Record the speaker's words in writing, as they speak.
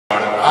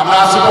I'm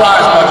not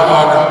surprised,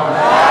 motherfucker.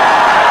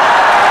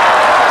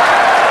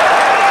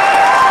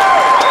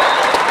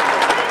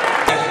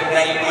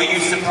 Nate, were you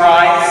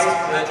surprised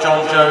that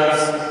John Jones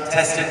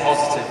tested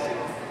positive?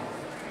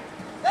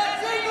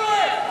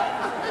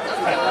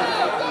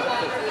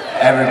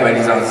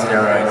 Everybody's on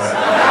steroids.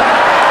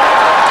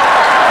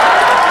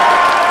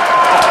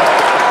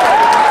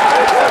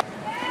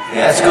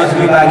 Yeah, it's good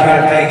to be back here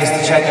in Vegas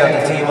to check out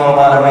the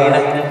T-Mobile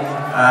Arena.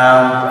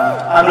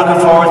 I'm looking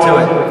forward to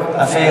it.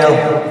 I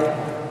feel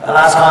the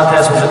last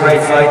contest was a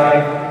great fight.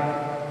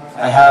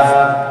 I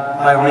have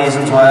my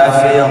reasons why I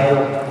feel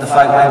the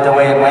fight went the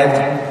way it went.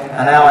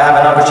 And now I have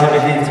an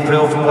opportunity to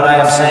prove what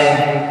I am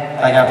saying,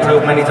 like I've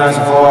proved many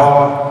times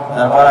before,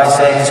 that what I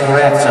say is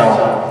correct. So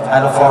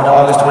I look forward to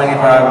August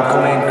 20th where I will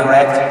come in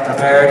correct,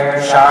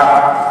 prepared,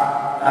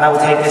 sharp, and I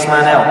will take this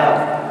man out.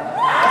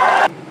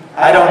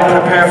 I don't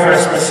prepare for a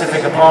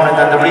specific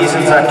opponent, and the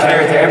reasons are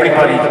clear to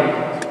everybody.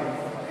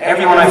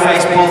 Everyone I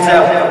face pulls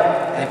out.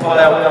 They pull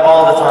out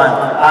all the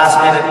time. Last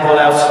minute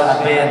pull-outs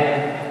have been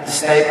the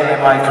staple in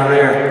my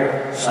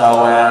career.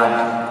 So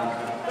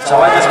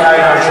I just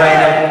carried on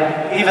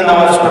training. Even though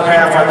I was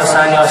preparing for Los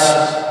Angeles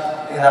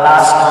in the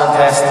last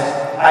contest,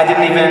 I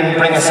didn't even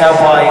bring a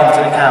southpaw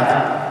into the camp.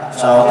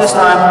 So this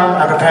time,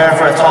 I'm preparing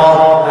for a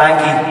tall,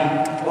 lanky,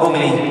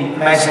 ugly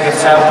Mexican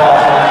southpaw.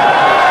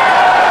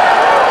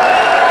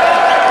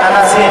 And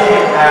that's it.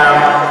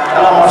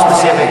 A lot more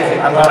specific.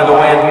 I'm going to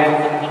go in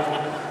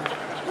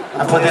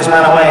and put this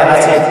man away, and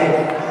that's it.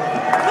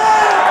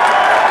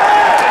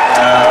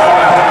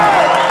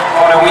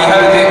 Conor, we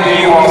heard that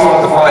you asked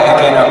for the fight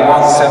again at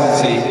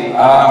 170.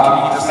 Can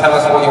you just tell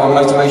us what your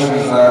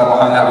motivations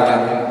behind that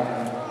again?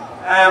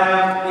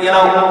 You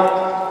know,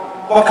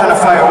 what kind of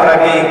fighter would I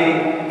be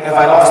if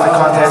I lost the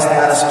contest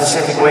at a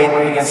specific weight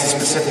against a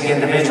specific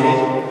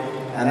individual?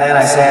 And then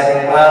I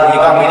said, well, you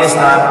got me this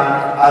time,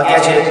 I'll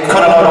get you,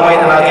 cut a load of weight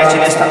and I'll get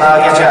you this time,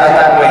 I'll get you at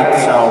that weight.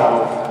 So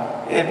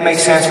it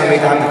makes sense for me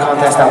to have the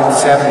contest at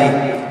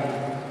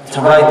 170,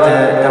 to right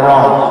the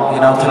wrong,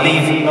 you know, to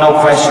leave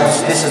no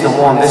questions. This is the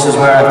one, this is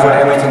where I put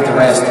everything to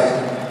rest.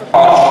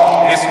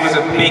 This was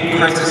a big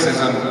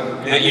criticism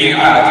that you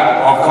had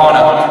of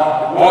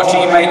Conor. What do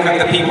you make of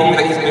the people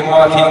that he's been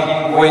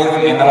working with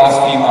in the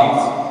last few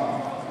months?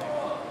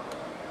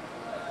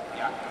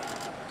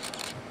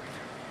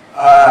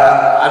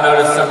 I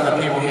noticed some of the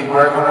people he's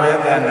working with,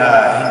 and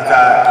he's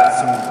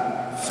got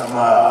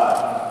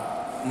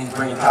he's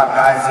bringing top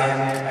guys in,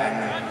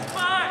 and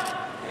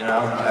you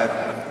know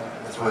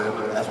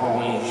that's what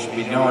we should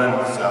be doing.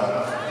 So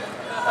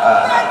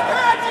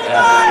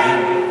yeah.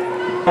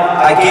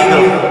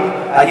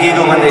 I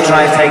giggle when they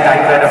try and take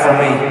that credit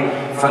from me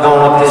for going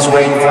up this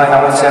weight and fighting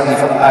at 170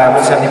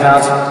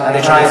 pounds, and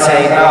they try and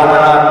say, no, we're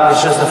not.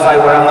 It's just a fight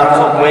where I'm not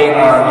cutting weight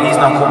or he's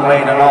not cutting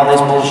weight and all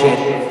this bullshit.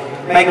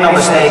 Make no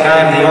mistake,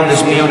 I am the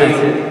undisputed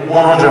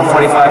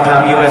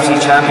 145-pound UFC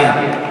champion.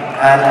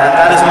 And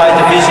that is my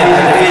division,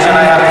 the division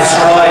I have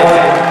destroyed.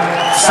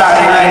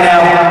 Saturday night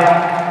now,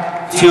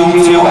 two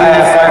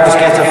fighters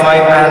get to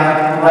fight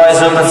and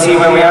rise up and see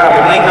where we are.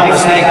 But make no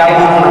mistake, that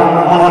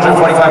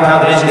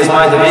 145-pound division is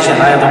my division.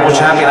 I am the world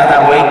champion at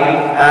that weight,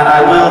 and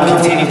I will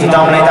continue to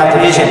dominate that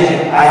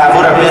division. I have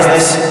other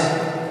business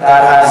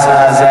that has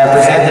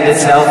presented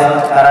itself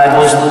that I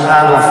must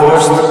handle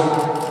first.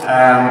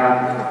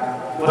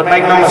 But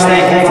make no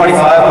mistake, 145,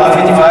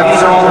 155,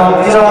 these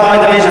are all my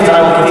divisions, and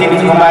I will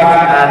continue to come back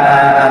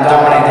and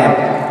dominate them.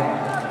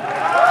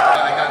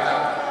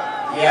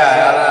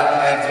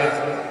 Yeah, it should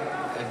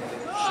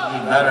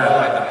be better if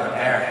I can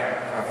prepare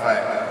for a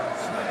fight.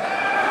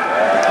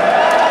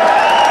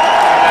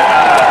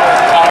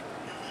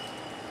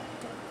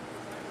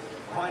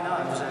 Why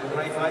not? It was a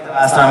great fight the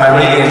last time. I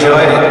really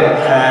enjoyed it.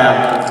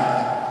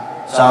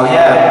 So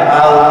yeah,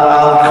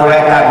 I'll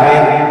correct that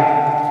win.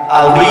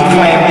 I'll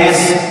reclaim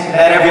this.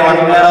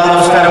 Let all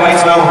those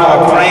featherweights know who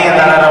are praying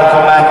that I don't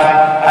come back.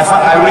 I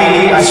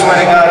swear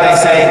to God, they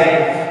say,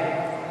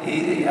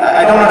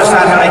 I don't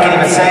understand how they can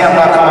even say I'm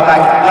not coming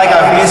back. Like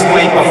I've missed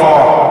weight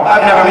before.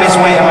 I've never missed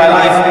weight in my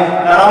life.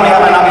 Not only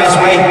have I not missed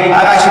weight,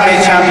 I've actually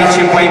made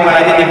championship weight when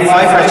I didn't even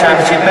fight for a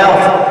championship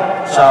belt.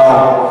 So,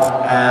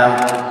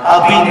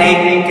 I'll beat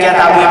Nate, get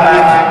that win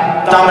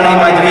back, dominate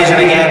my division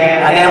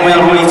again, and then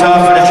we'll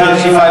re-talk for the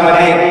trilogy fight with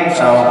Nate.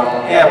 So,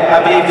 yeah,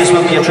 I believe this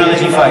will be a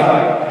trilogy fight.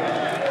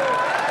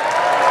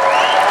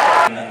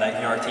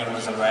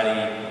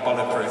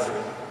 Bulletproof.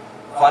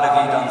 What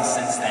have you done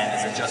since then?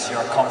 Is it just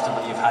you're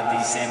comfortable you've had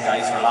these same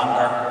guys for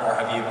longer, or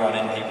have you brought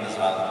in people as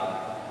well?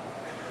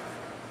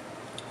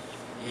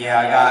 Yeah,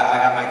 I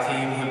got my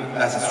team.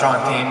 That's a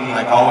strong team,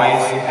 like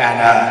always,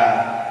 and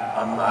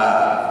I'm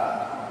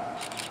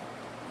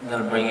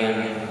gonna bring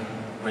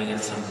in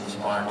some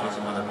sparring to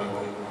some other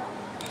people.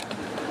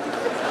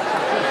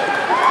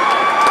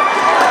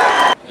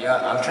 Yeah,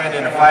 I'm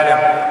training to fight him.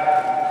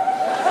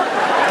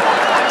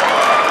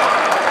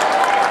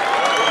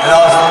 And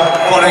also,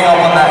 following up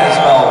on that as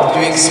well, do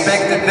you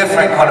expect a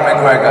different Conor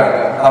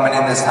McGregor coming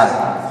in this time?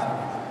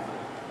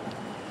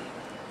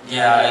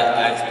 Yeah,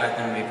 I expect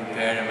him to be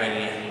prepared and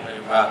ready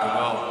to rock and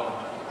roll.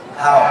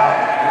 How?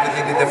 What do you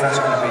think the difference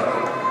is going to be?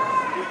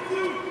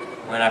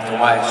 We're going to have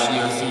to watch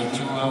UFC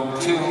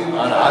 202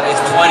 on August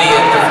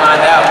 20th to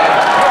find out.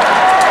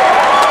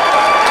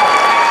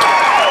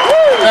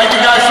 Thank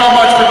you guys so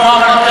much for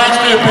coming. Thanks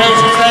for your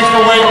patience. Thanks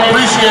for waiting.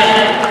 Appreciate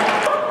it.